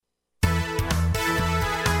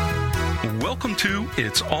Welcome to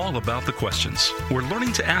It's All About the Questions, where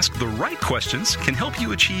learning to ask the right questions can help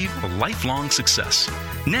you achieve lifelong success.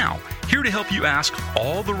 Now, here to help you ask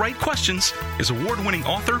all the right questions is award-winning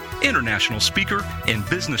author, international speaker, and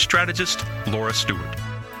business strategist, Laura Stewart.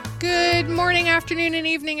 Good morning, afternoon, and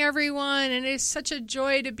evening, everyone. And it is such a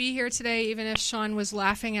joy to be here today, even if Sean was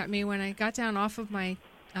laughing at me when I got down off of my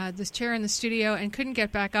this chair in the studio and couldn't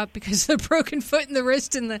get back up because of the broken foot and the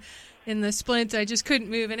wrist and the splint. I just couldn't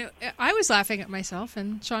move. And I was laughing at myself,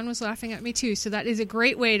 and Sean was laughing at me too. So that is a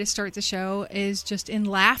great way to start the show, is just in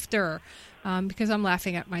laughter, because I'm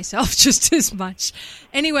laughing at myself just as much.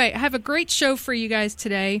 Anyway, I have a great show for you guys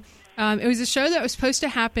today. It was a show that was supposed to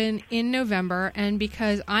happen in November, and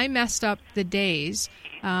because I messed up the days,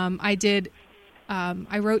 I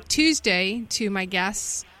wrote Tuesday to my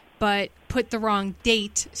guests, but put the wrong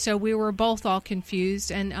date, so we were both all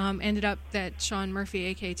confused, and ended up that Sean Murphy,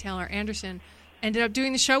 a.k.a. Taylor Anderson, ended up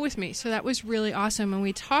doing the show with me. So that was really awesome, and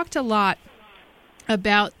we talked a lot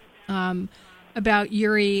about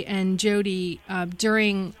Yuri and Jody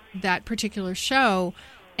during that particular show,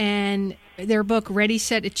 and their book, Ready,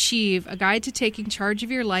 Set, Achieve, A Guide to Taking Charge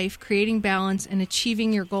of Your Life, Creating Balance, and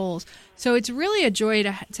Achieving Your Goals. So it's really a joy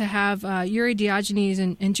to have Yuri Diogenes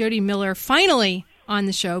and Jody Miller finally on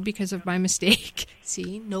the show because of my mistake.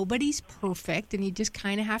 See, nobody's perfect, and you just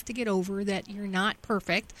kind of have to get over that you're not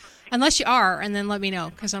perfect, unless you are, and then let me know,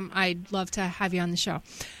 because I'd love to have you on the show.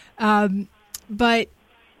 But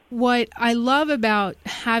what I love about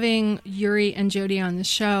having Yuri and Jody on the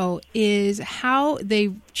show is how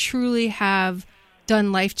they truly have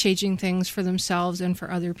done life-changing things for themselves and for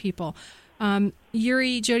other people.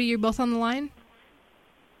 Yuri, Jody, you're both on the line?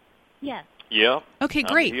 Yes. Yeah. Okay,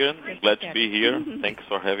 great. I'm here. Glad to be here. Thanks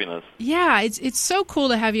for having us. Yeah, it's so cool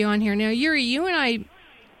to have you on here. Now, Yuri, you and I,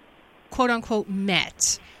 quote-unquote,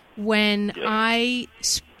 met when I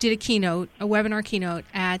did a webinar keynote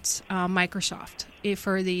at Microsoft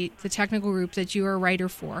for the technical group that you are a writer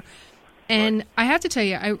for. And I have to tell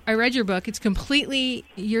you, I read your book. It's completely,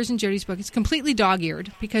 yours and Jody's book, it's completely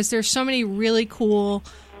dog-eared because there's so many really cool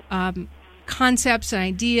concepts and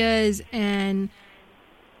ideas and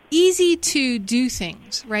easy to do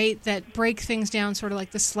things, right, that break things down, sort of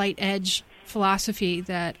like the slight edge philosophy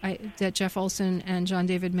that Jeff Olson and John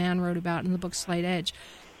David Mann wrote about in the book Slight Edge.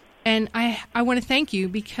 And I want to thank you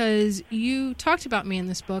because you talked about me in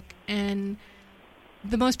this book, and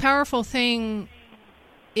the most powerful thing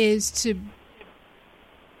is to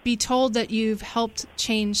be told that you've helped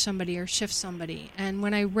change somebody or shift somebody. And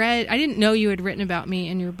when I didn't know you had written about me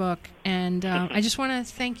in your book, and I just want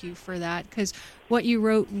to thank you for that, because what you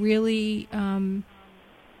wrote really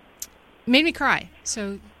made me cry.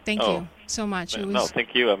 So thank you so much. No,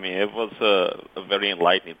 thank you. I mean, it was a very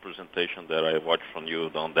enlightening presentation that I watched from you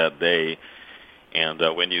on that day. And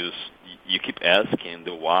when you keep asking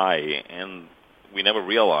the why, and we never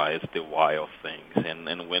realized the why of things.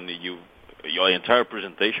 And when your entire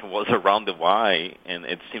presentation was around the why, and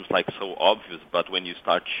it seems like so obvious, but when you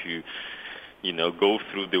start to, go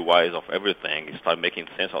through the whys of everything, you start making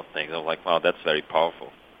sense of things. I was like, wow, that's very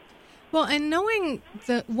powerful. Well, and knowing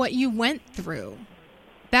what you went through,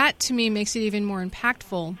 that to me makes it even more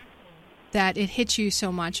impactful that it hits you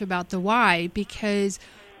so much about the why, because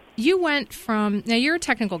you went from, now you're a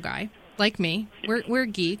technical guy, like me. We're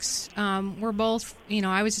geeks. We're both,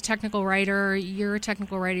 I was a technical writer. You're a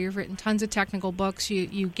technical writer. You've written tons of technical books.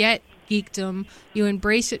 You get geekdom. You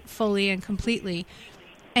embrace it fully and completely.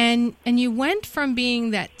 And you went from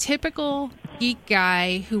being that typical geek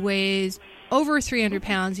guy who weighs over 300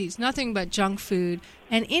 pounds, eats nothing but junk food,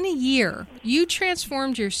 and in a year, you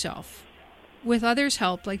transformed yourself, with others'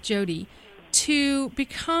 help, like Jody, to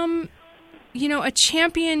become, a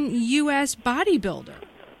champion U.S. bodybuilder.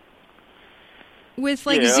 With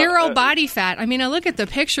zero body fat. I mean, I look at the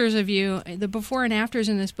pictures of you, the before and afters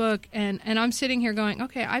in this book, and I'm sitting here going,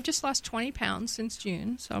 okay, I've just lost 20 pounds since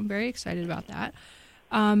June, so I'm very excited about that.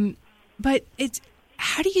 But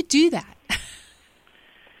how do you do that?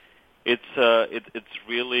 It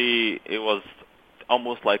was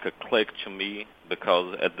almost like a click to me,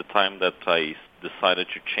 because at the time that I decided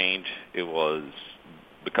to change, it was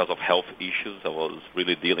because of health issues. I was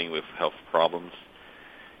really dealing with health problems.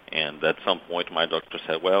 And at some point, my doctor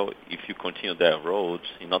said, well, if you continue that road,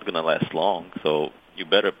 you're not going to last long, so you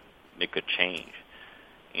better make a change.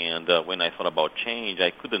 And when I thought about change,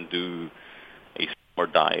 I couldn't do a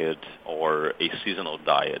summer diet or a seasonal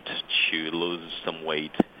diet to lose some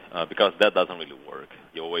weight, because that doesn't really work.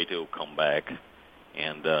 Your weight will come back,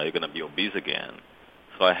 and you're going to be obese again.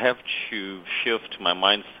 So I have to shift my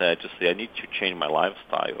mindset to say I need to change my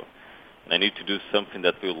lifestyle, and I need to do something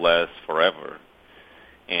that will last forever.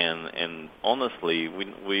 And honestly,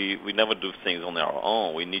 we never do things on our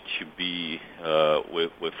own. We need to be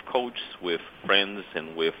with coaches, with friends,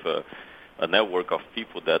 and with a network of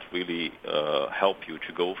people that really help you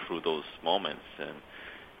to go through those moments.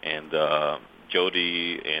 And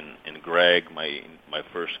Jody and Greg, my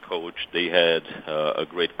first coach, they had a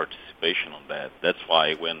great participation on that. That's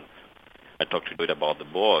why when I talked to Jody about the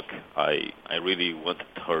book, I really wanted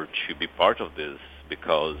her to be part of this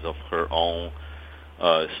because of her own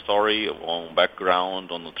story, own background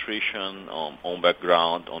on nutrition, own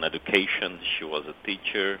background on education. She was a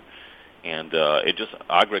teacher, and it just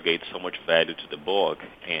aggregates so much value to the book.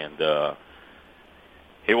 And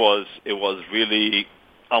it was really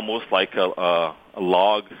almost like a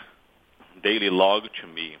log, daily log to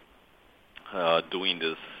me, doing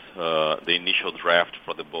this, the initial draft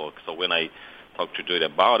for the book. So when I talked to Jody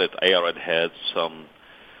about it, I already had some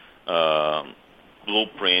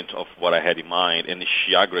blueprint of what I had in mind, and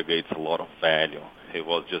she aggregates a lot of value. It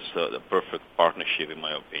was just a perfect partnership, in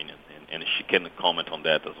my opinion, and she can comment on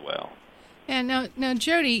that as well. And now,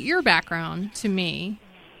 Jody, your background to me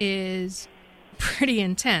is pretty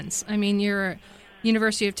intense. I mean, you're a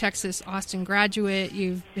University of Texas Austin graduate.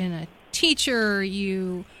 You've been a teacher.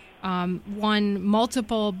 You won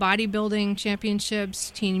multiple bodybuilding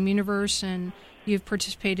championships, Team Universe, and you've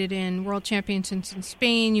participated in world championships in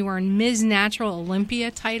Spain. You earned Ms. Natural Olympia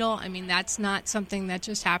title. I mean, that's not something that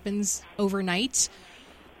just happens overnight.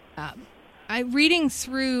 Reading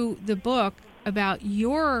through the book about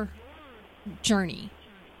your journey,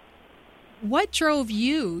 what drove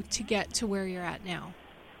you to get to where you're at now?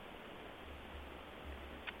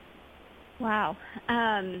 Wow.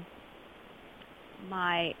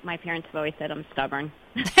 My parents have always said I'm stubborn.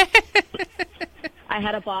 I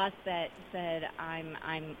had a boss that said I'm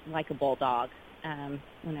like a bulldog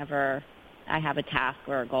whenever I have a task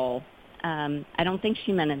or a goal. I don't think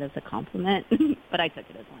she meant it as a compliment, but I took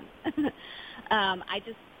it as one.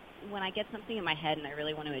 When I get something in my head and I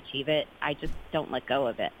really want to achieve it, I just don't let go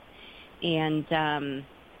of it. And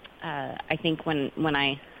I think when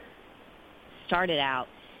I started out,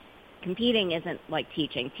 competing isn't like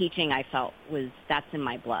teaching. Teaching, I felt, that's in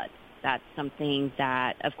my blood. That's something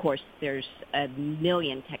that, of course, there's a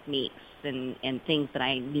million techniques and things that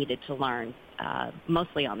I needed to learn,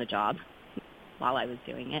 mostly on the job while I was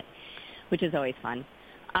doing it, which is always fun.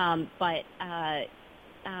 But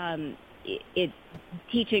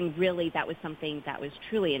teaching, really, that was something that was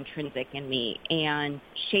truly intrinsic in me, and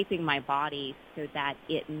shaping my body so that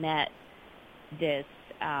it met this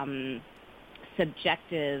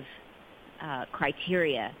subjective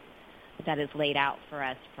criteria that is laid out for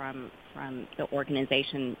us from the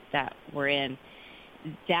organization that we're in,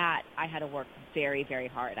 that I had to work very, very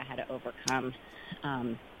hard. I had to overcome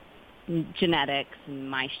genetics and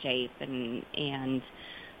my shape and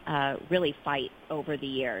really fight over the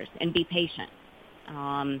years and be patient.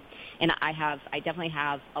 And I definitely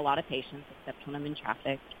have a lot of patience, except when I'm in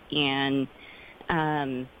traffic. And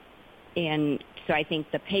so I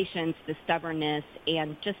think the patience, the stubbornness,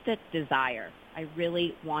 and just a desire. I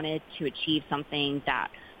really wanted to achieve something that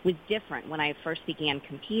was different. When I first began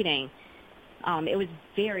competing, it was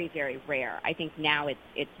very, very rare. I think now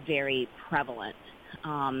it's very prevalent.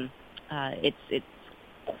 It's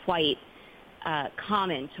quite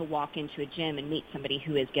common to walk into a gym and meet somebody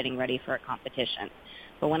who is getting ready for a competition.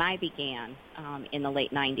 But when I began in the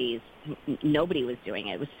late 90s, nobody was doing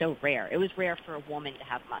it. It was so rare. It was rare for a woman to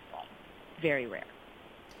have muscle. Very rare.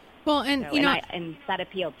 Well, and so, and that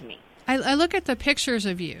appealed to me. I look at the pictures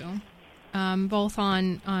of you, both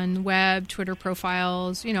on web, Twitter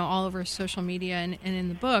profiles, all over social media and in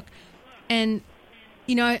the book. And,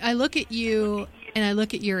 I look at you and I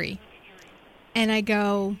look at Yuri and I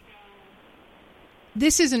go,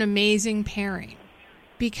 this is an amazing pairing,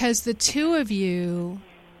 because the two of you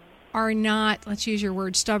are not, let's use your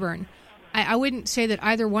word, stubborn. I wouldn't say that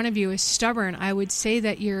either one of you is stubborn. I would say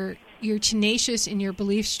that you're tenacious in your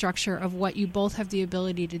belief structure of what you both have the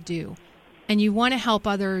ability to do. And you want to help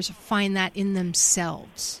others find that in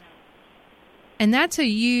themselves. And that's a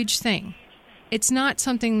huge thing. It's not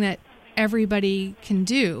something that everybody can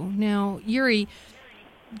do. Now, Yuri,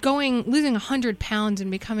 losing 100 pounds and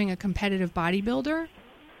becoming a competitive bodybuilder,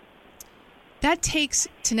 that takes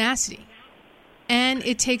tenacity. And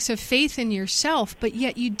it takes a faith in yourself, but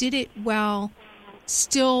yet you did it while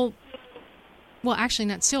still, well, actually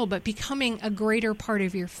not still, but becoming a greater part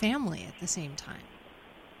of your family at the same time.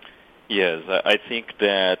 Yes, I think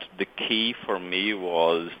that the key for me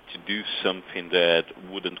was to do something that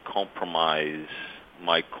wouldn't compromise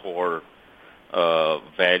my core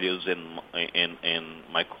values and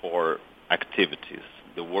my core activities.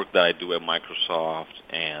 the work that I do at Microsoft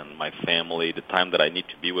and my family, the time that I need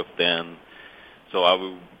to be with them. So I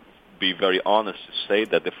will be very honest to say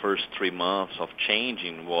that the first 3 months of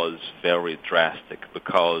changing was very drastic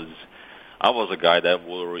because I was a guy that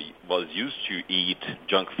was used to eat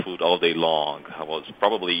junk food all day long. I was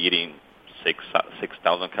probably eating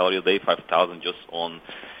 6,000 calories a day, 5,000 just on,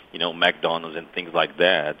 McDonald's and things like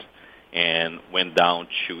that, and went down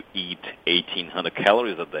to eat 1,800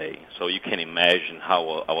 calories a day. So you can imagine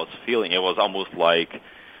how I was feeling. It was almost like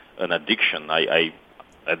an addiction.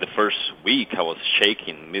 At the first week, I was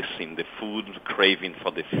shaking, missing the food, craving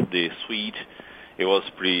for the sweet. It was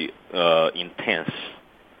pretty intense.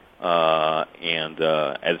 And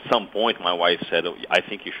at some point, my wife said, "I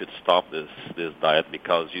think you should stop this diet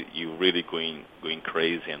because you're really going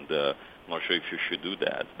crazy, and I'm not sure if you should do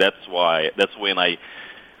that." That's when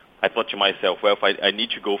I thought to myself, well, if I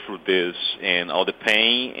need to go through this and all the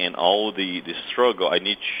pain and all the struggle, I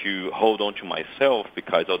need to hold on to myself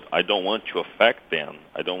because I don't want to affect them.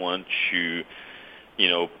 I don't want to,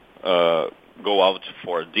 go out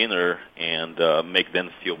for dinner and make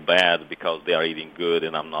them feel bad because they are eating good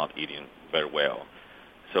and I'm not eating very well.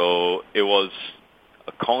 So it was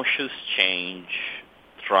a conscious change,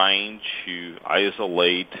 trying to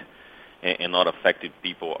isolate and not affect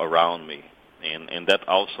people around me. And that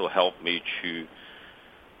also helped me to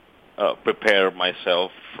prepare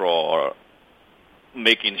myself for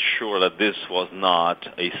making sure that this was not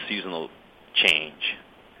a seasonal change.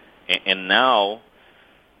 And now,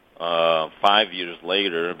 5 years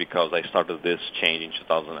later, because I started this change in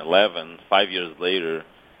 2011, 5 years later,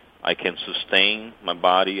 I can sustain my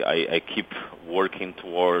body. I keep working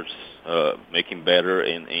towards making better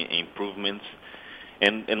and improvements.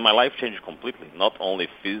 And my life changed completely, not only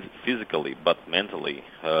physically, but mentally.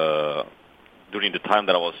 During the time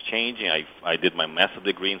that I was changing, I did my master's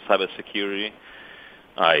degree in cybersecurity.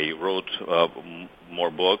 I wrote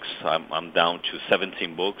more books. I'm down to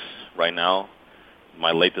 17 books right now.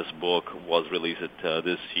 My latest book was released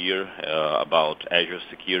this year about Azure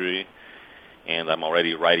security, and I'm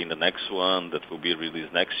already writing the next one that will be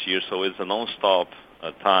released next year. So it's a nonstop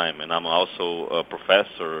time, and I'm also a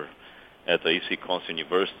professor at the UC Constance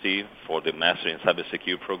University for the Master in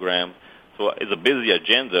Cybersecurity program. So it's a busy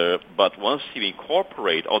agenda, but once you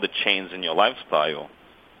incorporate all the changes in your lifestyle,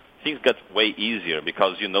 things get way easier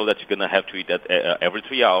because you know that you're going to have to eat every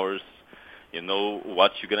 3 hours. You know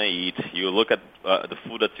what you're going to eat. You look at the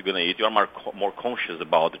food that you're going to eat. You are more conscious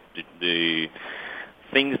about the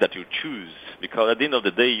things that you choose because at the end of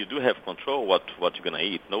the day, you do have control what you're going to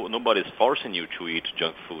eat. Nobody's forcing you to eat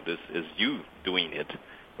junk food. It's you doing it.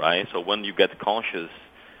 Right? So when you get conscious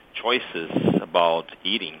choices about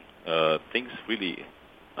eating, things really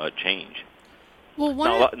change.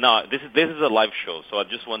 Well, now this is a live show, so I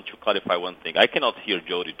just want to clarify one thing. I cannot hear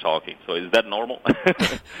Jody talking, so is that normal?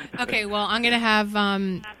 Okay. Well, I'm going to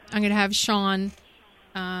have Sean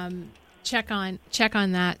check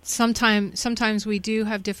on that. Sometimes we do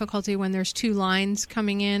have difficulty when there's two lines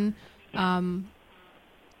coming in.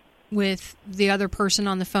 With the other person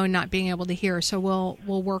on the phone not being able to hear. So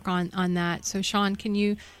we'll work on that. So Sean, can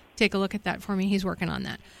you take a look at that for me? He's working on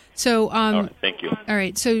that. So all right, thank you. All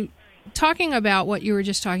right. So talking about what you were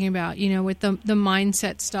just talking about, with the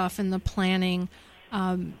mindset stuff and the planning,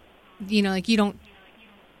 like you don't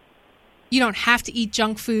have to eat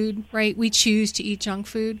junk food, right? We choose to eat junk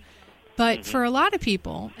food. But for a lot of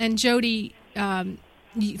people, and Jody,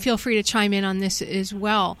 feel free to chime in on this as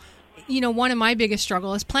well. One of my biggest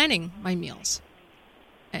struggle is planning my meals.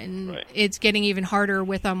 And right. It's getting even harder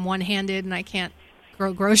with I'm one-handed and I can't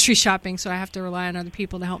go grocery shopping, so I have to rely on other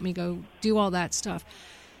people to help me go do all that stuff.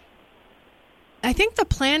 I think the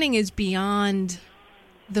planning is beyond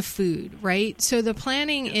the food, right? So the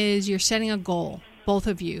planning is you're setting a goal, both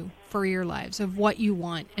of you, for your lives of what you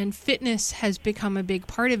want. And fitness has become a big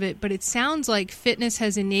part of it, but it sounds like fitness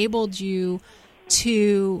has enabled you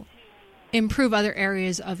to improve other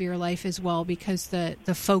areas of your life as well because the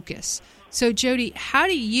focus. So Jody, how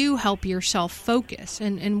do you help yourself focus?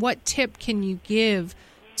 And what tip can you give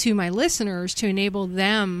to my listeners to enable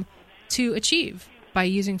them to achieve by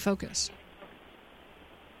using focus?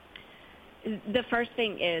 The first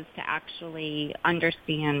thing is to actually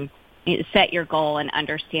set your goal and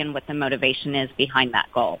understand what the motivation is behind that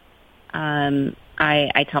goal.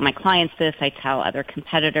 I tell my clients this, I tell other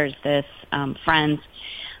competitors this, friends.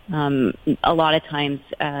 A lot of times,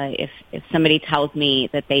 if somebody tells me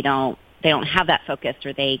that they don't have that focus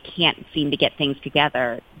or they can't seem to get things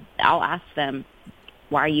together, I'll ask them,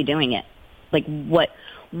 why are you doing it? Like,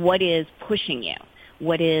 what is pushing you?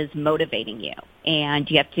 What is motivating you? And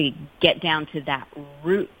you have to get down to that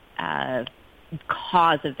root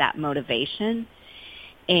cause of that motivation.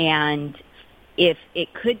 And if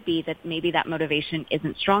it could be that maybe that motivation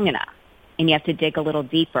isn't strong enough, and you have to dig a little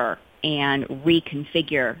deeper and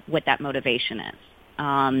reconfigure what that motivation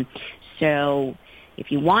is. So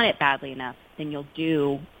if you want it badly enough, then you'll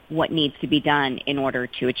do what needs to be done in order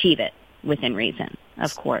to achieve it within reason,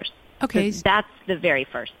 of course. Okay. So that's the very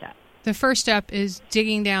first step. The first step is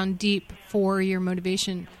digging down deep for your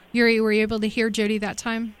motivation. Yuri, were you able to hear Jody that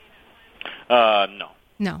time? No.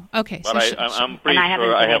 No. Okay. But So I'm pretty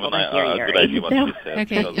sure I have a good idea what you said.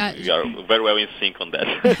 Okay. We are very well in sync on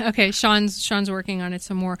that. Okay. Sean's working on it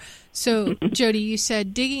some more. So, Jody, you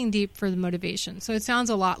said digging deep for the motivation. So it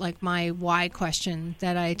sounds a lot like my why question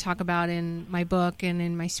that I talk about in my book and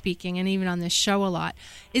in my speaking and even on this show a lot.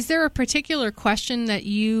 Is there a particular question that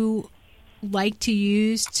you like to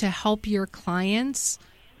use to help your clients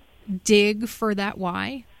dig for that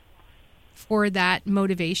why, for that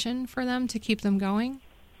motivation for them to keep them going?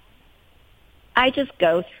 I just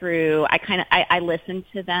go through, I listen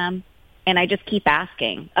to them, and I just keep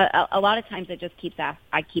asking. A lot of times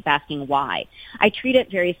I keep asking why. I treat it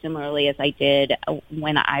very similarly as I did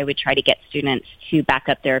when I would try to get students to back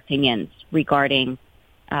up their opinions regarding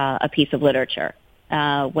a piece of literature,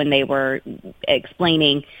 when they were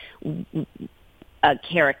explaining a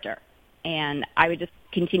character. And I would just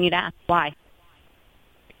continue to ask why.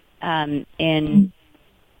 And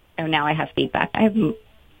now I have feedback. I have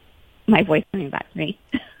my voice coming back to me.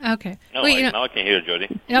 Okay. No, now I can hear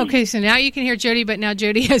Jody. Okay, so now you can hear Jody, but now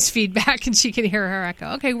Jody has feedback and she can hear her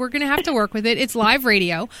echo. Okay, we're going to have to work with it. It's live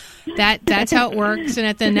radio. That's how it works. And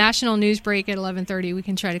at the national news break at 11:30, we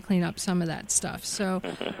can try to clean up some of that stuff. So,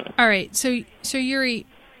 all right. So Yuri,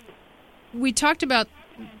 we talked about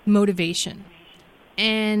motivation,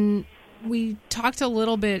 and we talked a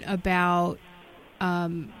little bit about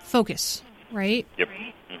focus, right? Yep.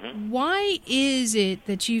 Mm-hmm. Why is it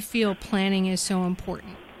that you feel planning is so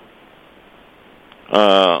important?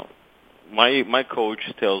 My coach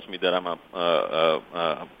tells me that I'm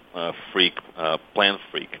a freak, plan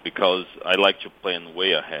freak, because I like to plan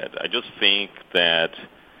way ahead. I just think that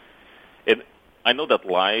I know that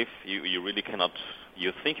life you really cannot.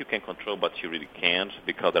 You think you can control, but you really can't,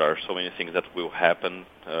 because there are so many things that will happen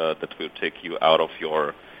that will take you out of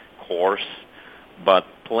your course. But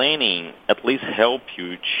planning at least help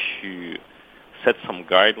you to set some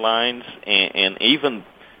guidelines and even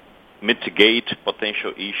mitigate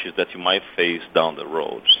potential issues that you might face down the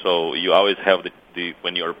road. So you always have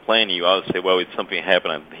when you're planning, you always say, well, if something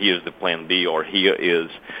happened, and here's the plan B, or here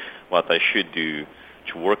is what I should do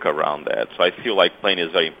to work around that. So I feel like planning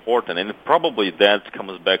is very important, and probably that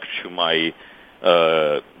comes back to my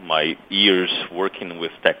years working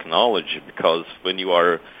with technology, because when you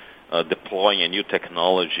are deploying a new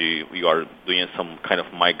technology, you are doing some kind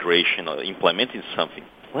of migration or implementing something.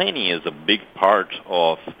 Planning is a big part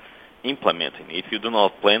of implementing. If you do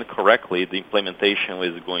not plan correctly, the implementation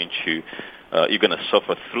is going to, you're going to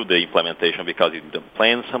suffer through the implementation because you didn't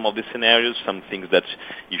plan some of the scenarios, some things that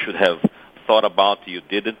you should have thought about, you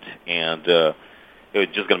didn't, and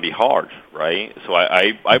it's just going to be hard, right? So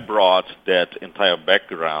I brought that entire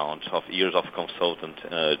background of years of consultant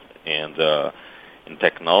and in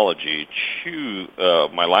technology to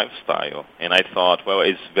my lifestyle, and I thought, well,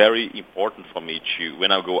 it's very important for me to,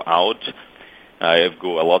 when I go out, I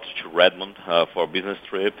go a lot to Redmond for a business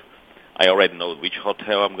trip. I already know which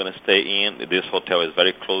hotel I'm going to stay in. This hotel is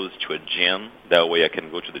very close to a gym. That way I can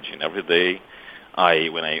go to the gym every day.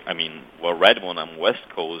 Redmond, I'm West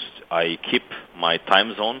Coast. I keep my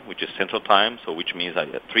time zone, which is Central Time, so which means at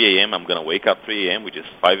 3 a.m. I'm going to wake up 3 a.m., which is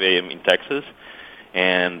 5 a.m. in Texas,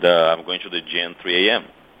 and I'm going to the gym 3 a.m.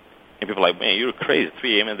 And people are like, man, you're crazy,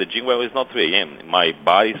 3 a.m. at the gym? Well, it's not 3 a.m. My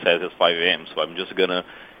body says it's 5 a.m., so I'm just going to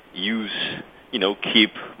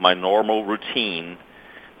keep my normal routine.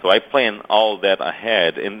 So I plan all that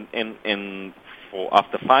ahead, and for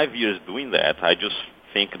after 5 years doing that, I just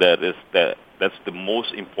think that's the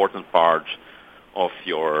most important part of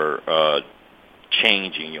your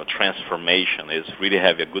changing, your transformation, is really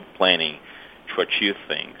having a good planning to achieve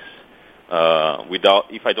things.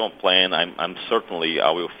 If I don't plan,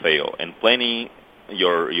 I will fail. And planning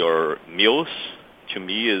your meals, to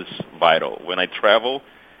me, is vital. When I travel,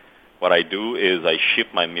 what I do is I ship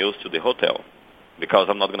my meals to the hotel, because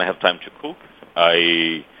I'm not going to have time to cook.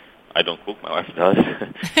 I don't cook, my wife does.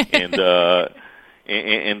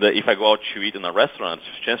 And if I go out to eat in a restaurant,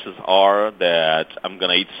 chances are that I'm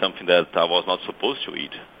going to eat something that I was not supposed to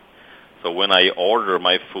eat. So when I order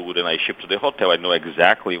my food and I ship to the hotel, I know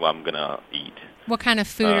exactly what I'm going to eat. What kind of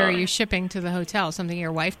food are you shipping to the hotel? Something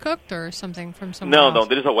your wife cooked or something from somewhere else? No,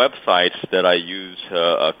 there is a website that I use,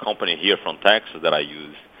 a company here from Texas that I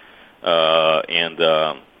use, and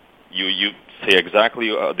you say exactly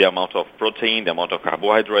the amount of protein, the amount of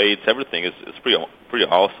carbohydrates, everything is pretty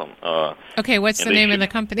awesome. Okay, what's the name of the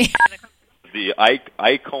company? The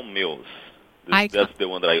Icon Meals. That's the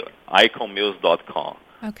one that iconmeals.com.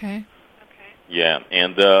 Okay. Yeah,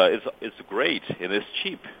 and it's great and it's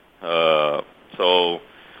cheap. So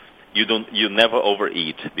you never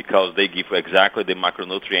overeat because they give you exactly the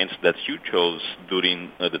macronutrients that you chose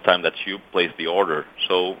during the time that you place the order.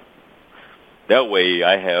 So that way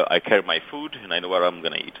I carry my food and I know what I'm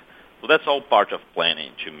going to eat. So that's all part of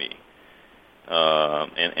planning to me.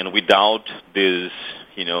 And without this,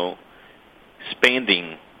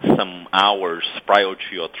 spending some hours prior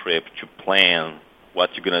to your trip to plan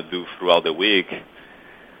what you're going to do throughout the week,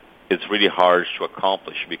 it's really hard to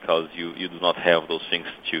accomplish because you do not have those things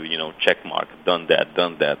to, check mark, done that,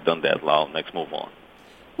 now, next move on.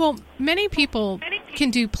 Well, many people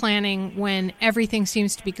can do planning when everything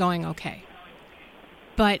seems to be going okay.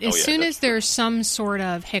 But as soon as there's some sort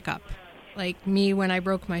of hiccup, like me when I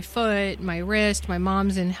broke my foot, my wrist, my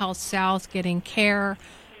mom's in Health South getting care,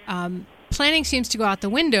 planning seems to go out the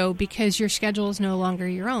window because your schedule is no longer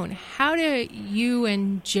your own. How do you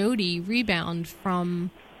and Jody rebound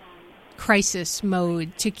from crisis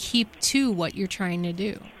mode to keep to what you're trying to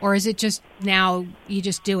do? Or is it just now you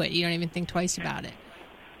just do it? You don't even think twice about it?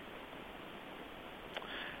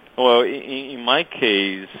 Well, in my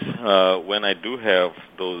case, when I do have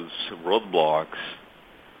those roadblocks,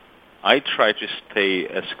 I try to stay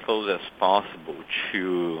as close as possible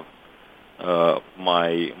to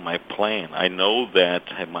my plan. I know that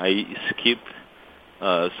I might skip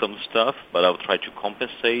some stuff, but I'll try to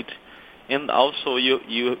compensate. And also,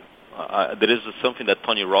 there is something that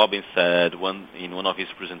Tony Robbins said in one of his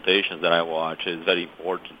presentations that I watched. It's very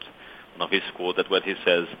important. One of his quotes that what he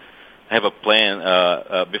says, have a plan,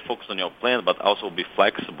 be focused on your plan, but also be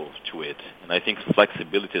flexible to it. And I think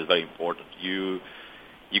flexibility is very important. You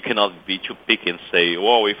cannot be too picky and say,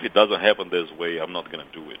 "Oh, if it doesn't happen this way, I'm not going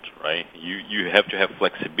to do it." Right? You have to have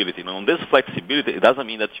flexibility. Now, on this flexibility, it doesn't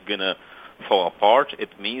mean that you're going to fall apart.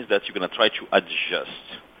 It means that you're going to try to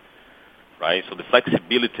adjust. Right? So the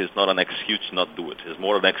flexibility is not an excuse to not do it. It's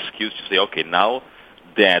more an excuse to say, "Okay, now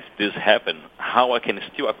that this happened, how I can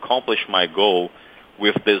still accomplish my goal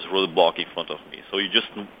with this roadblock in front of me." So you just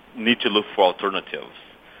need to look for alternatives.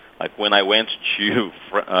 Like when I went to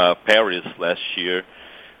Paris last year,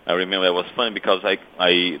 I remember it was funny because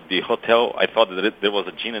the hotel, I thought that there was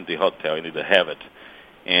a gin in the hotel, you need to have it,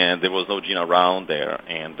 and there was no gin around there.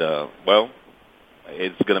 And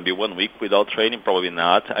it's going to be 1 week without training, probably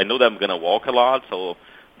not. I know that I'm going to walk a lot, so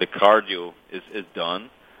the cardio is done.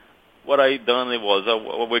 What I done was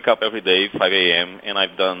I wake up every day 5 a.m. and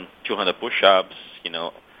I've done 200 push-ups,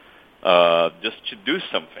 just to do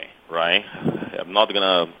something, right? I'm not going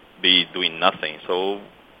to be doing nothing. So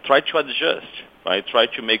try to adjust, right? Try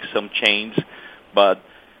to make some change, but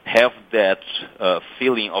have that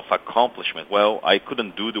feeling of accomplishment. Well, I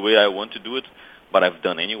couldn't do the way I want to do it, but I've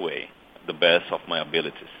done anyway, the best of my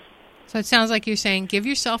abilities. So it sounds like you're saying give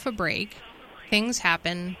yourself a break. Things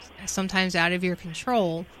happen, sometimes out of your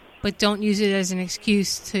control, but don't use it as an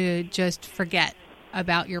excuse to just forget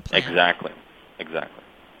about your plan. Exactly.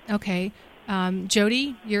 Okay.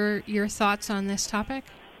 Jody, your thoughts on this topic?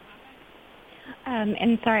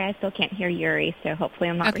 And sorry, I still can't hear Yuri, so hopefully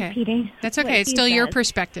I'm not repeating. That's okay. It's still your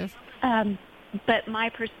perspective. But my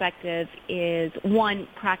perspective is, one,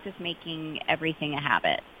 practice making everything a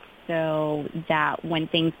habit. So that when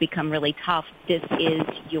things become really tough, this is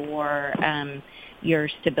your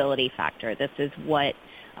stability factor. This is what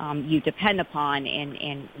you depend upon,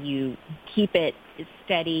 and you keep it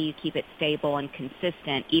steady, you keep it stable and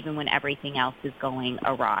consistent, even when everything else is going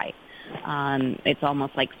awry. It's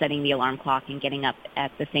almost like setting the alarm clock and getting up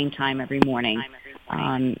at the same time every morning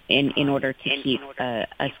in order to keep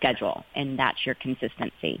a schedule, and that's your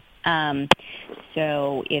consistency.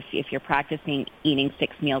 So if you're practicing eating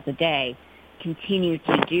 6 meals a day, continue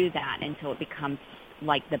to do that until it becomes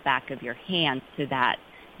like the back of your hand, so that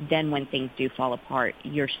then when things do fall apart,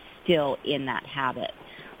 you're still in that habit.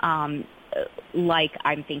 Like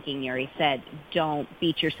I'm thinking Yuri said, don't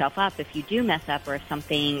beat yourself up if you do mess up or if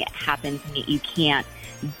something happens and you can't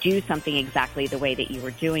do something exactly the way that you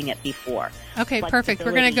were doing it before. Okay, perfect.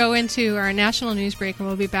 We're going to go into our national news break, and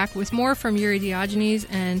we'll be back with more from Yuri Diogenes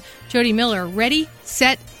and Jody Miller. Ready,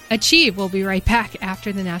 set, achieve. We'll be right back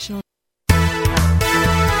after the national.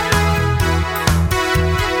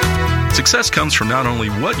 Success comes from not only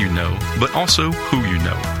what you know, but also who you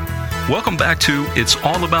know. Welcome back to It's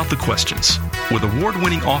All About the Questions with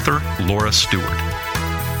award-winning author Laura Stewart.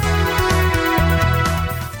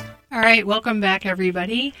 All right, welcome back,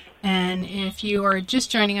 everybody. And if you are just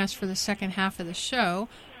joining us for the second half of the show,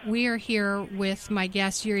 we are here with my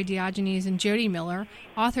guests, Yuri Diogenes and Jody Miller,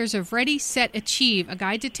 authors of Ready, Set, Achieve, A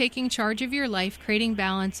Guide to Taking Charge of Your Life, Creating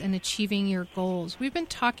Balance, and Achieving Your Goals. We've been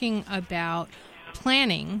talking about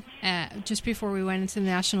planning just before we went into the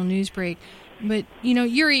national news break. But, you know,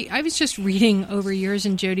 Yuri, I was just reading over yours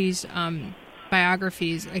and Jody's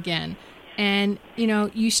biographies again. And, you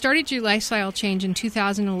know, you started your lifestyle change in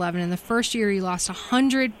 2011. In the first year, you lost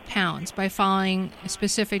 100 pounds by following a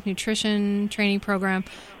specific nutrition training program,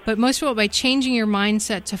 but most of all by changing your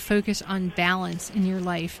mindset to focus on balance in your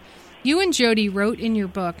life. You and Jody wrote in your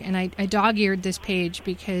book, and I dog-eared this page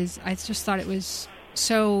because I just thought it was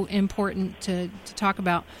so important to talk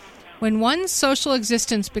about. When one's social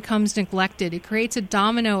existence becomes neglected, it creates a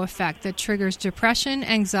domino effect that triggers depression,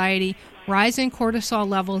 anxiety, rise in cortisol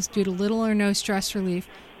levels due to little or no stress relief,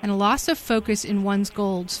 and a loss of focus in one's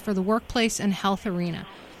goals for the workplace and health arena.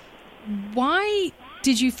 Why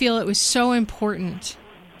did you feel it was so important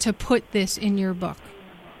to put this in your book?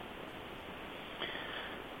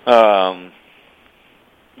 Well,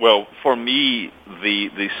 for me,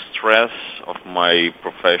 the stress of my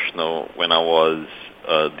professional when I was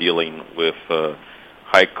dealing with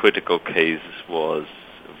high critical cases was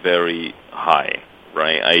very high,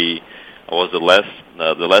 right? I was the last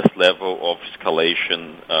level of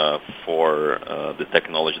escalation for the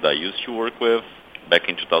technology that I used to work with back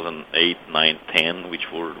in 2008, 9, 10, which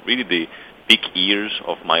were really the peak years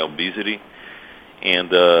of my obesity. And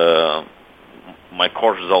my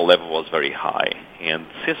cortisol level was very high. And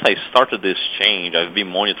since I started this change, I've been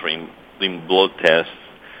monitoring, doing blood tests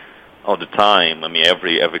all the time,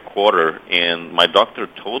 every quarter. And my doctor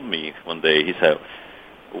told me one day, he said,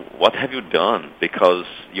 "What have you done? Because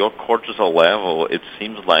your cortisol level, it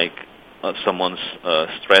seems like someone's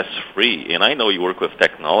stress-free." And I know you work with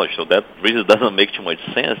technology, so that really doesn't make too much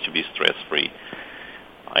sense to be stress-free.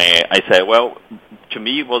 I said, well, to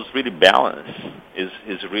me, it was really balance,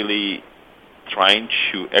 is really trying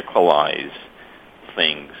to equalize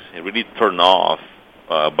things and really turn off.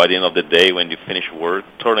 By the end of the day, when you finish work,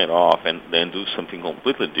 turn it off and then do something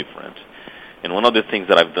completely different. And one of the things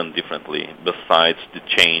that I've done differently, besides the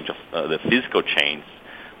change of the physical change,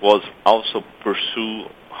 was also pursue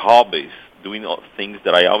hobbies, doing things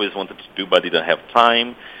that I always wanted to do but didn't have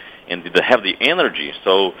time and didn't have the energy.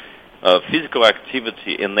 So physical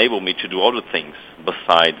activity enabled me to do other things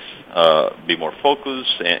besides be more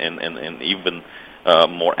focused and even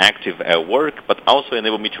more active at work, but also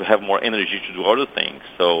enabled me to have more energy to do other things.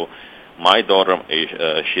 So my daughter,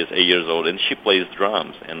 she is 8 years old, and she plays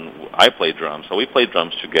drums, and I play drums. So we play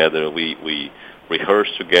drums together. We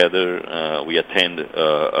rehearse together. We attend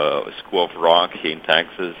a School of Rock here in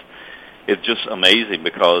Texas. It's just amazing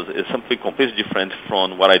because it's something completely different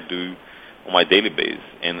from what I do on my daily basis.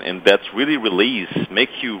 And that's really release,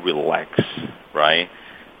 make you relax, right?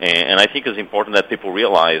 And I think it's important that people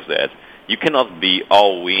realize that you cannot be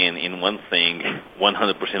all in one thing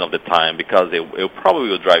 100% of the time because it probably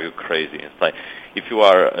will drive you crazy. It's like if you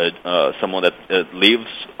are someone that lives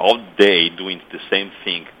all day doing the same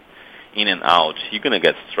thing in and out, you're going to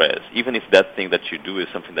get stressed, even if that thing that you do is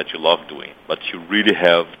something that you love doing. But you really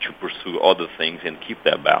have to pursue other things and keep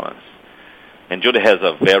that balance. And Jody has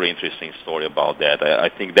a very interesting story about that. I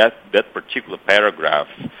think that particular paragraph,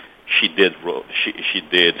 she did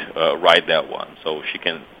write that one, so she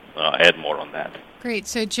can add more on that. Great.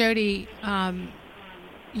 So, Jody,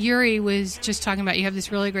 Yuri was just talking about, you have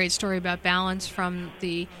this really great story about balance from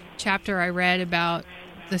the chapter I read about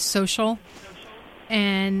the social.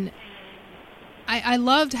 And I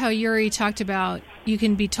loved how Yuri talked about you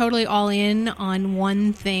can be totally all in on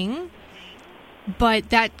one thing, but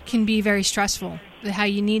that can be very stressful, how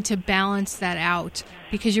you need to balance that out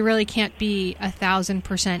because you really can't be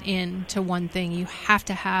 1,000% in to one thing. You have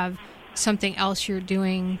to have something else you're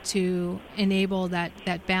doing to enable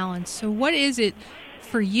that balance. So what is it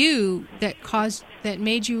for you that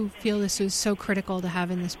made you feel this was so critical to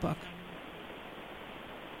have in this book?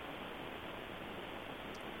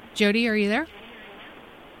 Jody, are you there?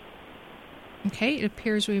 Okay, it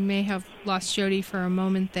appears we may have lost Jody for a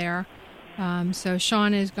moment there. So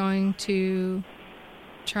Sean is going to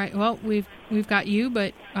try. Well, we've got you,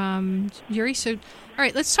 but Yuri. So, all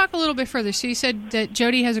right, let's talk a little bit further. So you said that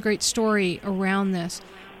Jody has a great story around this,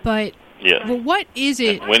 but yeah. Well, what is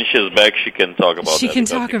it? And when she's back, she can talk about that. She can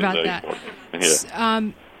talk about that.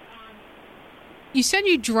 Yeah. You said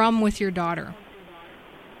you drum with your daughter.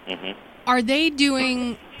 Mm-hmm. Are they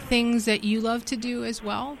doing things that you love to do as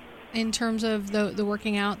well? in terms of the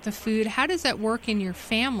working out, the food? How does that work in your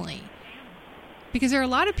family? Because there are a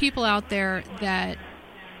lot of people out there that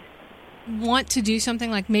want to do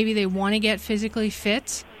something, like maybe they want to get physically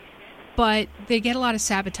fit, but they get a lot of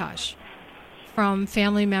sabotage from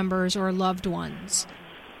family members or loved ones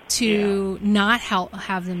to not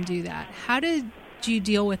have them do that. How did you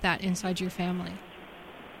deal with that inside your family?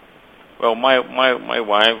 Well, my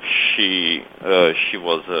wife, she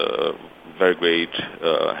was a very great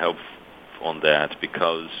help on that,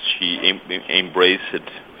 because she embraced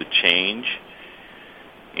the change,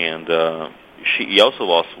 and she also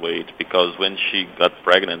lost weight, because when she got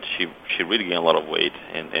pregnant, she really gained a lot of weight,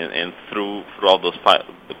 and throughout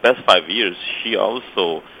the past 5 years, she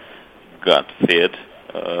also got fit.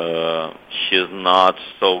 She's not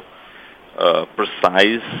so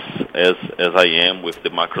precise as I am with the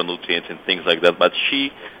macronutrients and things like that, but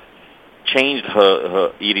she changed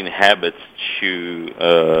her eating habits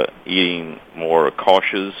to eating more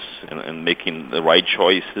cautious and making the right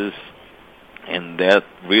choices, and that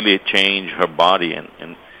really changed her body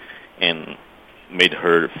and made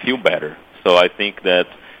her feel better. So I think that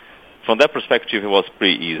from that perspective, it was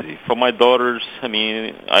pretty easy. For my daughters, I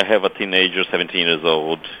mean, I have a teenager, 17 years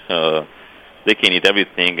old. They can eat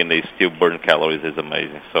everything and they still burn calories. It's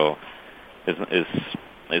amazing. So it's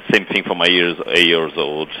the same thing for my 8 years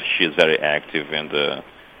old. She is very active, and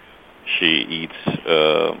she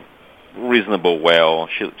eats reasonable well.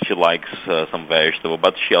 She likes some vegetable,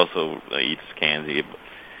 but she also eats candy.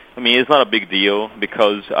 I mean, it's not a big deal,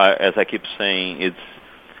 because as I keep saying, it's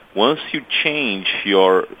once you change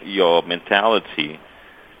your mentality,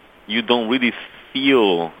 you don't really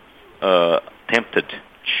feel tempted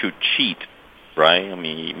to cheat, right? I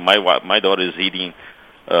mean, my daughter is eating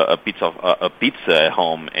a pizza at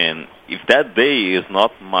home, and if that day is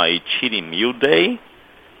not my cheating meal day,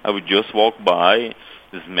 I would just walk by,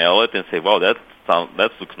 smell it, and say, "Wow, that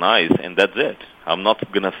looks nice," and that's it. I'm not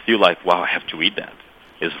gonna feel like, "Wow, I have to eat that."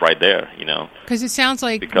 It's right there, you know. Because it sounds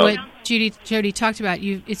like what Jody talked about.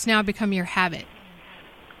 It's now become your habit.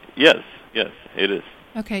 Yes, it is.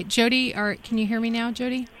 Okay, Jody, can you hear me now,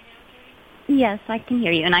 Jody? Yes, I can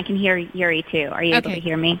hear you, and I can hear Yuri too. Are you able to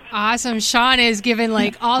hear me? Awesome. Sean is giving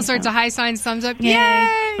like all sorts of high signs, thumbs up.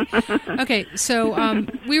 Yay! Okay, so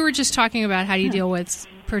we were just talking about how do you deal with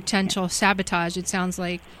potential sabotage. It sounds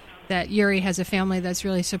like that Yuri has a family that's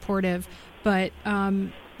really supportive, but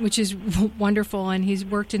which is wonderful, and he's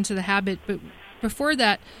worked into the habit. But before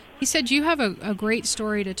that, he said you have a great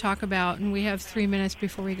story to talk about, and we have 3 minutes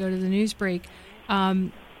before we go to the news break,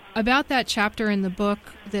 about that chapter in the book,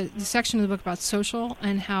 the section of the book about social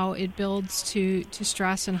and how it builds to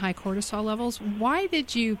stress and high cortisol levels. Why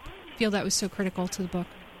did you feel that was so critical to the book?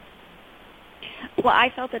 Well, I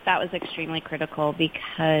felt that was extremely critical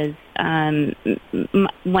because when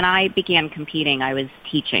I began competing, I was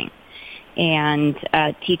teaching. And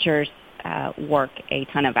teachers work a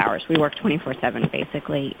ton of hours. We work 24/7,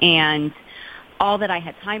 basically. And all that I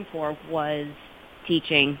had time for was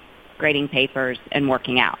teaching, grading papers, and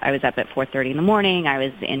working out. I was up at 4:30 in the morning. I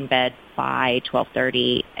was in bed by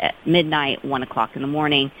 12:30 at midnight, 1 o'clock in the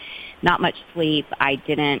morning. Not much sleep. I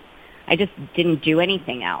just didn't do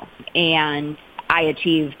anything else. And I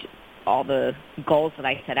achieved all the goals that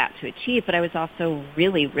I set out to achieve, but I was also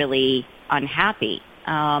really, really unhappy.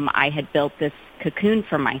 I had built this cocoon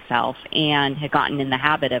for myself and had gotten in the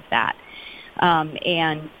habit of that.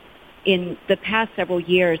 And in the past several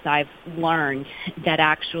years, I've learned that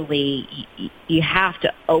actually you have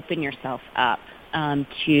to open yourself up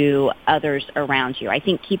to others around you. I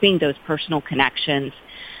think keeping those personal connections,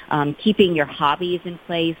 keeping your hobbies in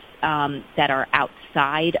place that are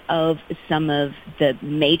outside of some of the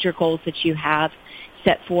major goals that you have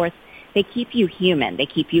set forth, they keep you human. They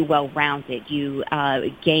keep you well-rounded. You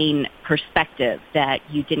gain perspective that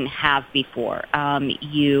you didn't have before.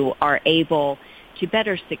 You are able to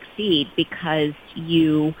better succeed because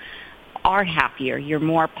you are happier. You're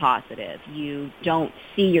more positive. You don't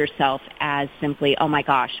see yourself as simply, oh my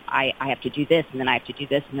gosh, I have to do this, and then I have to do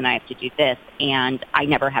this, and then I have to do this, and I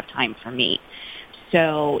never have time for me.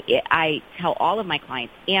 So I tell all of my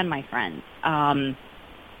clients and my friends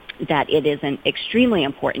that it is extremely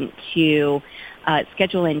important to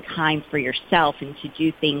schedule in time for yourself and to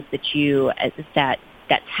do things that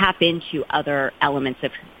tap into other elements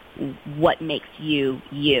of what makes you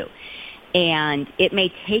you. And it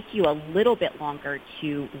may take you a little bit longer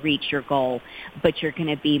to reach your goal, but you're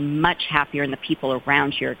going to be much happier, and the people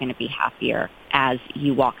around you are going to be happier as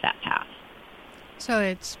you walk that path. So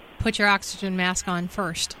it's put your oxygen mask on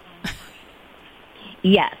first.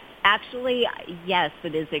 Yes. Actually, yes,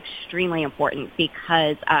 it is extremely important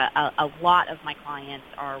because a lot of my clients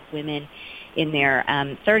are women in their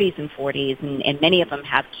 30s and 40s, and many of them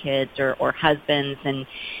have kids or husbands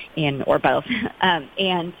or both.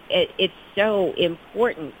 And it's so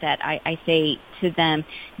important that I say to them,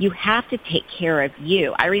 you have to take care of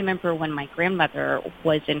you. I remember when my grandmother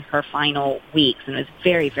was in her final weeks, and it was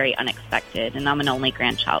very, very unexpected, and I'm an only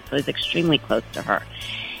grandchild, so I was extremely close to her.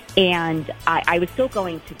 And I was still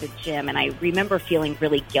going to the gym, and I remember feeling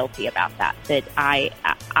really guilty about that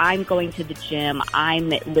I'm going to the gym, I'm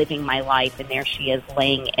living my life, and there she is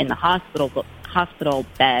laying in the hospital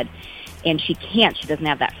bed, and she doesn't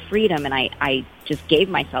have that freedom, and I just gave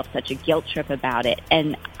myself such a guilt trip about it.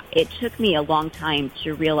 And it took me a long time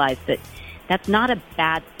to realize that that's not a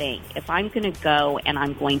bad thing. If I'm going to go and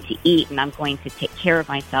I'm going to eat and I'm going to take care of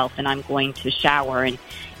myself and I'm going to shower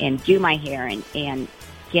and do my hair and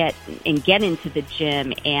get into the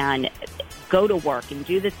gym and go to work and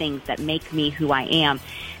do the things that make me who I am,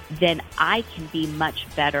 then I can be much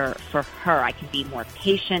better for her. I can be more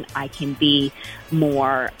patient. I can be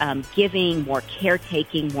more giving, more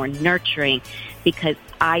caretaking, more nurturing, because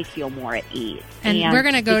I feel more at ease. And we're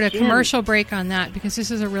going to go to commercial break on that, because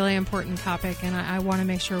this is a really important topic, and I want to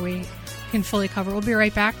make sure we can fully cover. We'll be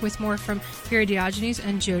right back with more from Gary Diogenes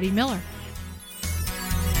and Jody Miller.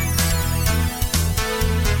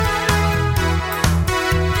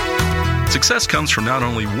 Success comes from not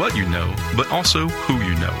only what you know, but also who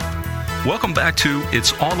you know. Welcome back to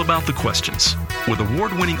It's All About the Questions with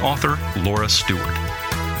award-winning author Laura Stewart.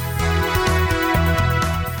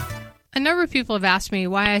 A number of people have asked me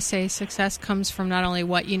why I say success comes from not only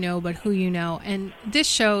what you know, but who you know. And this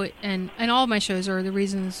show and all of my shows are the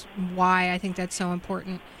reasons why I think that's so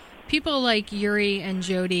important. People like Yuri and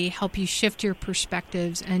Jody help you shift your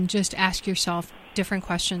perspectives and just ask yourself different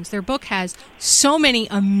questions. Their book has so many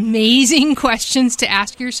amazing questions to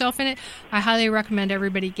ask yourself in it. I highly recommend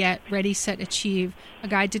everybody get Ready, Set, Achieve, A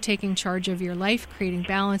Guide to Taking Charge of Your Life, Creating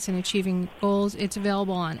Balance, and Achieving Goals. It's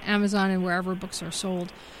available on Amazon and wherever books are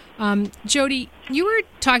sold. Jody, you were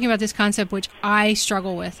talking about this concept, which I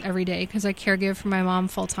struggle with every day because I caregive for my mom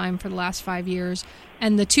full-time for the last 5 years.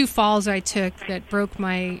 And the 2 falls I took that broke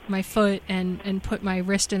my foot and put my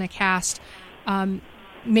wrist in a cast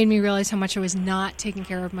made me realize how much I was not taking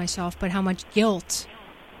care of myself, but how much guilt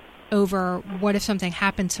over what if something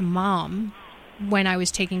happened to Mom when I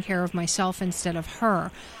was taking care of myself instead of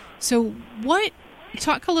her. So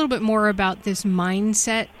talk a little bit more about this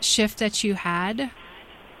mindset shift that you had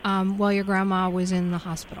while your grandma was in the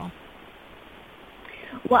hospital.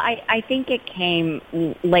 Well, I think it came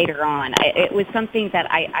later on. It was something that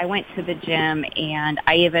I went to the gym, and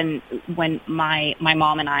I even, when my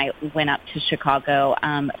mom and I went up to Chicago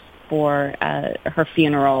for her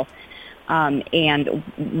funeral, and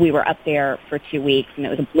we were up there for 2 weeks, and it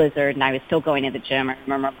was a blizzard, and I was still going to the gym. I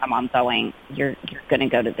remember my mom going, you're going to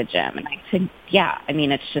go to the gym. And I said, yeah, I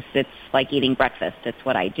mean, it's like eating breakfast. It's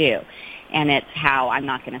what I do. And it's how I'm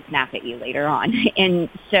not going to snap at you later on. And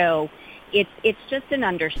so it's just an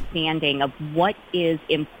understanding of what is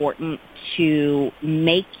important to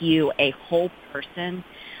make you a whole person,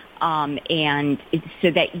 and so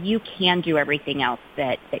that you can do everything else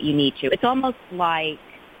that you need to. It's almost like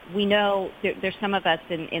we know there's some of us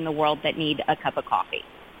in the world that need a cup of coffee.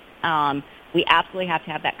 We absolutely have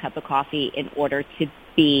to have that cup of coffee in order to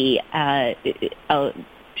be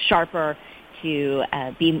sharper, to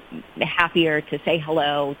be happier, to say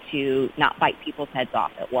hello, to not bite people's heads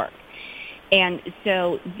off at work. And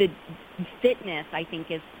so the fitness, I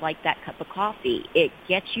think, is like that cup of coffee. It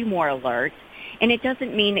gets you more alert, and it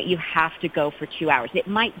doesn't mean that you have to go for 2 hours. It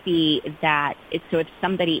might be that so if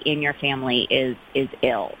somebody in your family is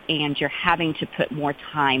ill and you're having to put more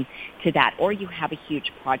time to that, or you have a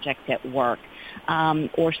huge project at work,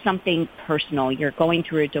 or something personal, you're going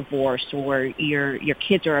through a divorce, or your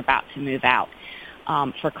kids are about to move out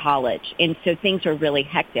for college, and so things are really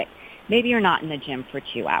hectic. Maybe you're not in the gym for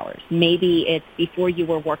 2 hours. Maybe it's before you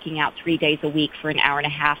were working out 3 days a week for an hour and a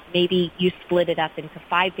half. Maybe you split it up into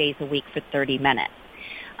 5 days a week for 30 minutes.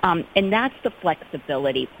 And that's the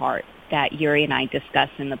flexibility part that Yuri and I discuss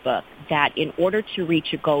in the book, that in order to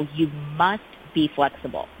reach a goal, you must be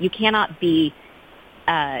flexible. You cannot be,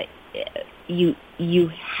 you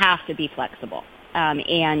have to be flexible,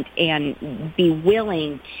 and be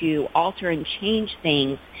willing to alter and change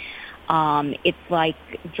things. It's like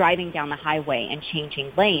driving down the highway and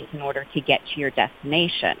changing lanes in order to get to your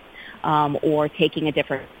destination, or taking a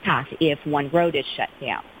different path if one road is shut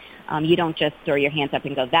down. You don't just throw your hands up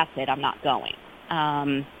and go, that's it, I'm not going.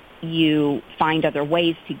 You find other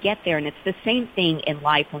ways to get there, and it's the same thing in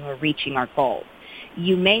life when we're reaching our goals.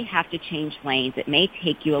 you may have to change lanes. It may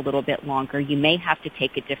take you a little bit longer. You may have to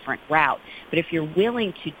take a different route. But if you're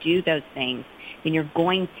willing to do those things, then you're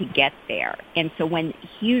going to get there. And so when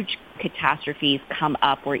huge catastrophes come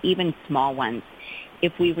up, or even small ones,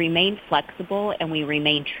 if we remain flexible and we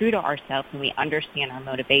remain true to ourselves and we understand our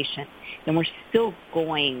motivation, then we're still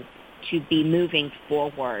going to be moving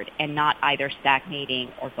forward and not either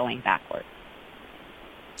stagnating or going backward.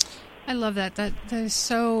 I love that. That is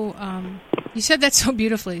so, you said that so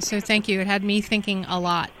beautifully, so thank you. It had me thinking a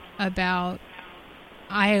lot about,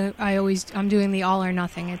 I'm doing the all or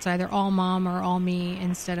nothing. It's either all mom or all me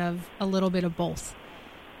instead of a little bit of both.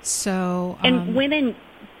 So, and women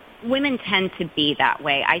tend to be that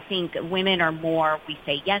way. I think women are more, we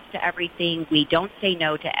say yes to everything. We don't say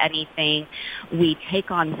no to anything. We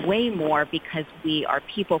take on way more because we are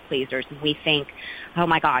people pleasers. And we think, oh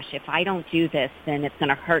my gosh, if I don't do this, then it's going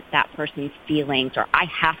to hurt that person's feelings, or I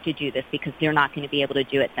have to do this because they're not going to be able to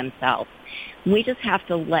do it themselves. We just have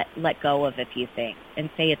to let go of a few things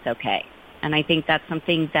and say it's okay. And I think that's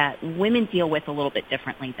something that women deal with a little bit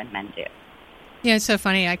differently than men do. Yeah, it's so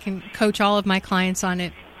funny. I can coach all of my clients on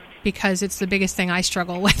it, because it's the biggest thing I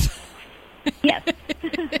struggle with. Yes.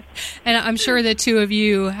 And I'm sure the two of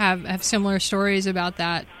you have similar stories about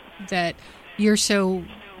that you're so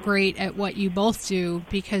great at what you both do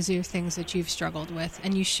because of things that you've struggled with,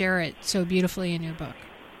 and you share it so beautifully in your book.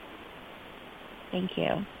 Thank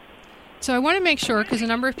you. So I want to make sure, because a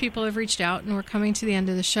number of people have reached out and we're coming to the end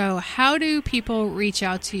of the show, how do people reach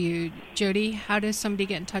out to you? Jody, how does somebody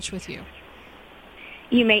get in touch with you?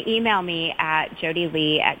 You may email me at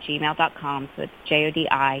jodylee@gmail.com. So it's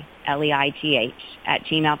JODILEIGH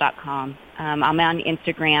 @gmail.com. I'm on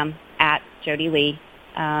Instagram at JodyLee.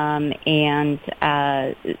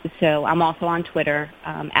 So I'm also on Twitter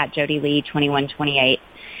at JodyLee2128.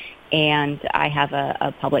 And I have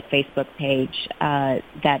a public Facebook page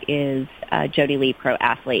that is Jody Lee Pro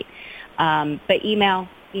Athlete. But email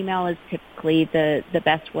is typically the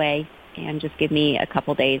best way. And just give me a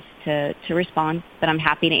couple days to respond. But I'm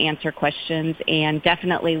happy to answer questions. And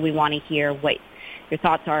definitely we want to hear what your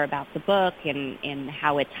thoughts are about the book and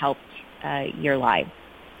how it's helped your lives.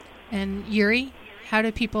 And Yuri, how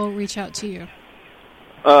do people reach out to you?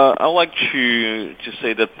 I like to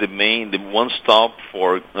say that the one stop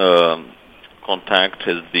for contact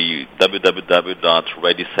is the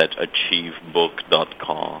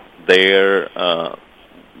www.readysetachievebook.com. There,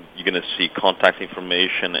 you're going to see contact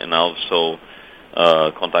information and also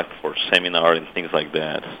contact for seminar and things like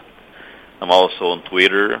that. I'm also on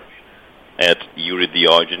Twitter at Yuri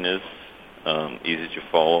Diogenes, easy to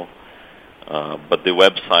follow. But the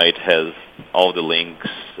website has all the links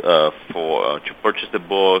to purchase the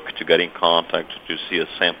book, to get in contact, to see a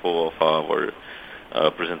sample of our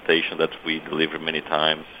presentation that we deliver many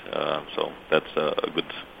times. So that's a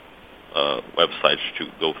good website to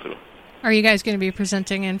go through. Are you guys going to be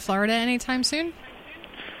presenting in Florida anytime soon?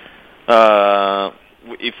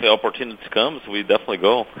 If the opportunity comes, we definitely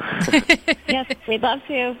go. Yes, we'd love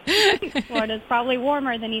to. Florida's probably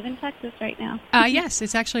warmer than even Texas right now. Yes,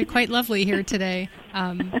 it's actually quite lovely here today.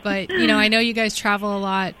 But, I know you guys travel a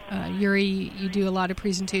lot. Yuri, you do a lot of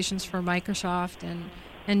presentations for Microsoft.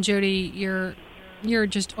 And Jody, you're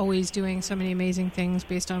just always doing so many amazing things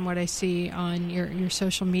based on what I see on your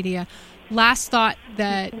social media. Last thought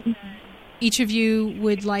that each of you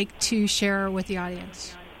would like to share with the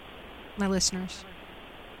audience, my listeners.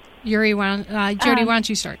 Yuri, Jody, why don't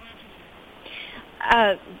you start?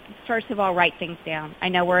 First of all, write things down. I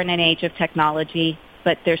know we're in an age of technology,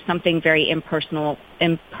 but there's something very impersonal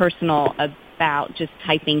about just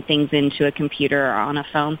typing things into a computer or on a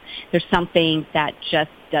phone. There's something that just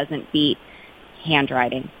doesn't beat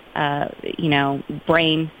handwriting.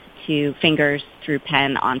 Brain to fingers through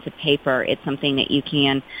pen onto paper. It's something that you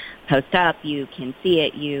can post up. You can see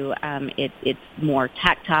it. It's more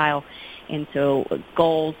tactile. And so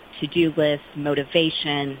goals, to-do lists,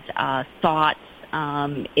 motivations, thoughts,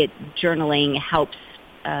 journaling helps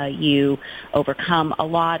you overcome a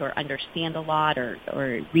lot or understand a lot or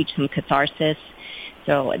reach some catharsis.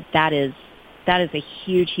 So that is a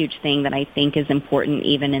huge, huge thing that I think is important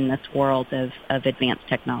even in this world of advanced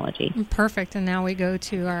technology. Perfect. And now we go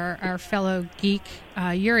to our fellow geek,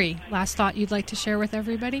 Yuri. Last thought you'd like to share with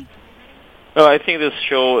everybody? Well, I think this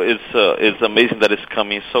show is amazing that it's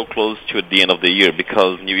coming so close to the end of the year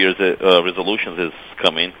because New Year's resolutions is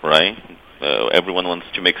coming, right? Everyone wants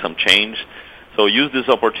to make some change. So use this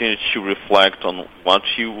opportunity to reflect on what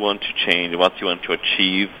you want to change, what you want to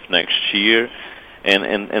achieve next year,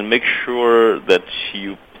 and make sure that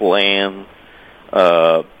you plan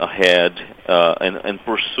ahead and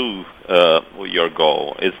pursue your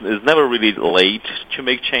goal. It's never really late to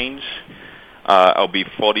make change. I'll be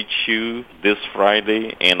 42 this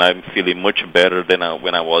Friday, and I'm feeling much better than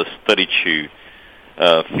when I was 32,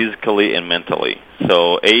 physically and mentally.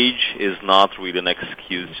 So age is not really an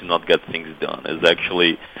excuse to not get things done. It's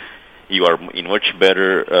actually you are in much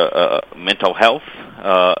better mental health,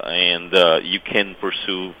 and you can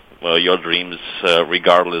pursue your dreams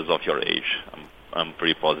regardless of your age. I'm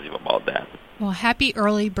pretty positive about that. Well, happy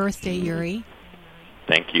early birthday, Yuri.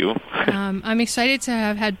 Thank you. I'm excited to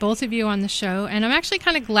have had both of you on the show, and I'm actually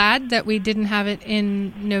kind of glad that we didn't have it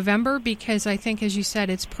in November, because I think, as you said,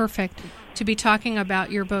 it's perfect to be talking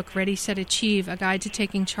about your book, Ready, Set, Achieve, A Guide to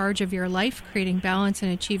Taking Charge of Your Life, Creating Balance,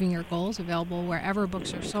 and Achieving Your Goals, available wherever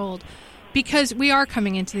books are sold, because we are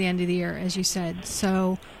coming into the end of the year, as you said.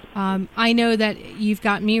 So I know that you've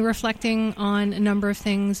got me reflecting on a number of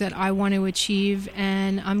things that I want to achieve,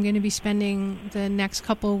 and I'm going to be spending the next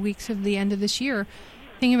couple of weeks of the end of this year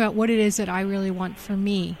thinking about what it is that I really want for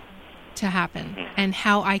me to happen and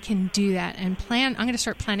how I can do that and plan. I'm going to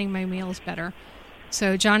start planning my meals better.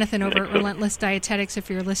 So Jonathan over at Relentless Dietetics,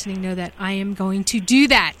 if you're listening, know that I am going to do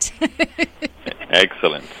that.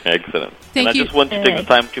 Excellent. Thank you. I just want to take the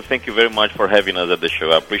time to thank you very much for having us at the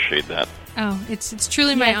show. I appreciate that. Oh, it's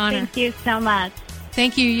truly my honor. Thank you so much.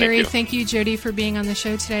 Thank you, Yuri. Thank you, Jody, for being on the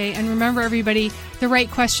show today. And remember, everybody, the right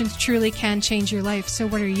questions truly can change your life. So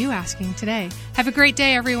what are you asking today? Have a great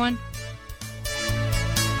day, everyone.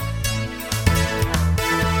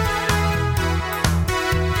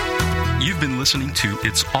 You've been listening to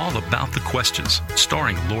It's All About the Questions,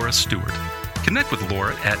 starring Laura Stewart. Connect with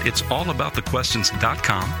Laura at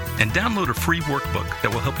it'sallaboutthequestions.com and download a free workbook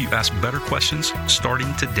that will help you ask better questions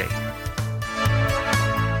starting today.